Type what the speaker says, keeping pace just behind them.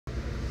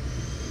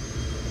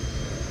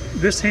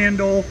This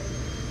handle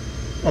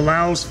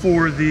allows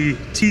for the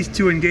teeth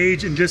to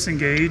engage and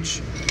disengage.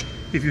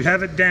 If you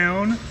have it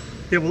down,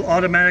 it will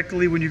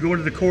automatically, when you go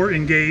into the core,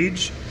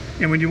 engage.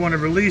 And when you want to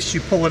release,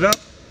 you pull it up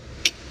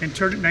and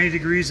turn it 90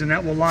 degrees, and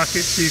that will lock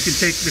it so you can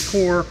take the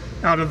core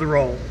out of the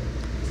roll.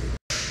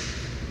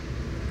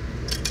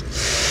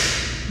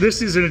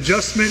 This is an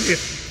adjustment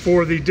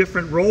for the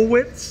different roll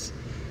widths.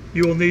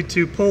 You will need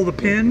to pull the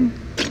pin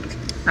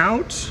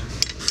out,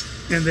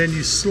 and then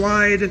you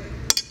slide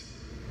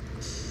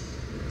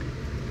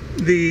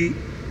the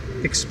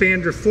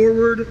expander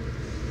forward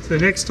to the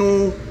next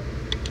hole,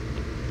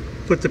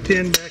 put the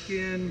pin back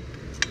in,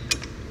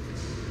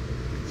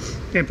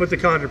 and put the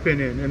cotter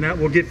pin in, and that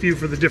will get you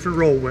for the different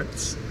roll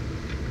widths.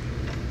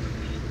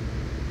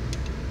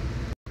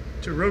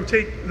 To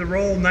rotate the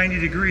roll 90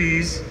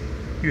 degrees,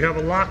 you have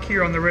a lock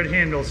here on the red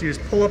handle. So you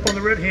just pull up on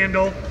the red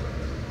handle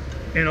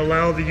and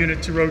allow the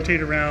unit to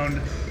rotate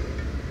around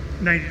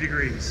 90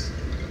 degrees,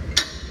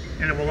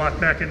 and it will lock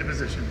back into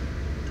position.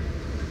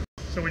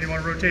 So when you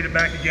want to rotate it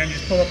back again, you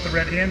just pull up the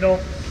red handle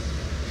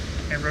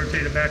and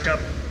rotate it back up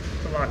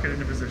to lock it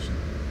into position.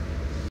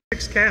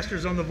 6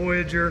 casters on the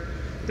Voyager.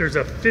 There's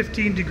a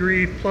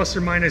 15-degree plus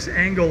or minus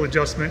angle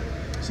adjustment.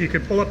 So you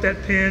can pull up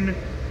that pin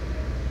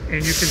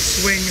and you can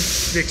swing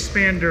the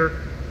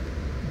expander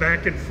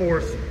back and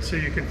forth so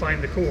you can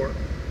find the core.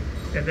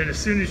 And then as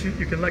soon as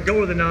you can let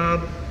go of the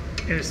knob,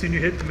 and as soon as you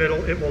hit the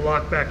middle, it will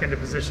lock back into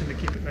position to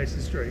keep it nice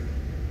and straight.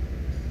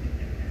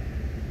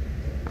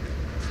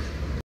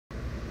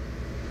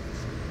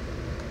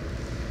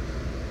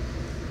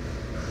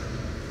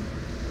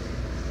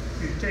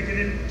 You take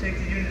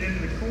the unit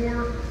into the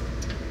core,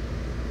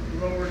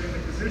 lower it into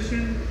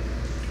position.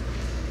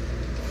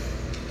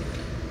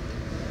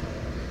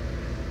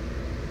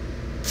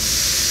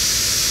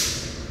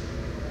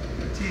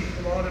 The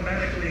teeth will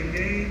automatically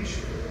engage.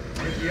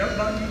 Hit the up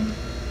button.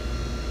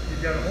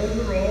 You've got to hold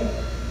the roll.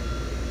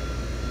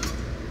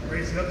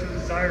 Raise it up to the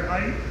desired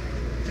height.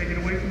 Take it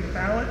away from the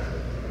pallet.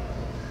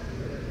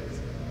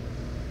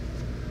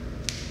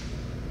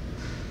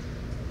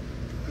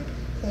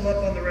 Pull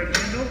up on the red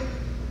handle.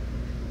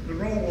 The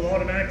roll will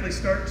automatically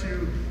start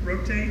to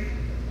rotate.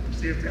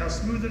 See how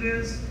smooth it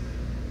is.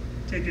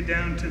 Take it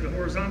down to the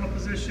horizontal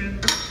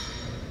position.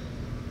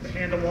 The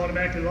handle will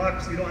automatically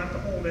lock, so you don't have to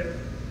hold it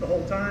the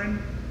whole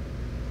time.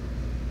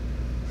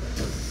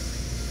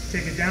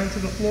 Take it down to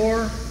the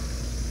floor.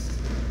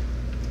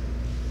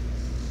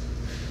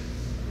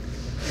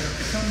 You have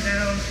to come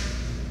down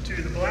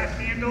to the black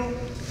handle,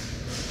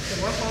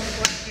 pull up on the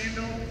black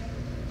handle,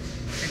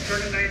 and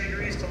turn it 90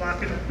 degrees to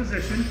lock it into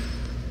position.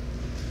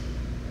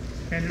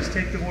 And just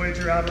take the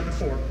Voyager out of the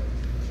core.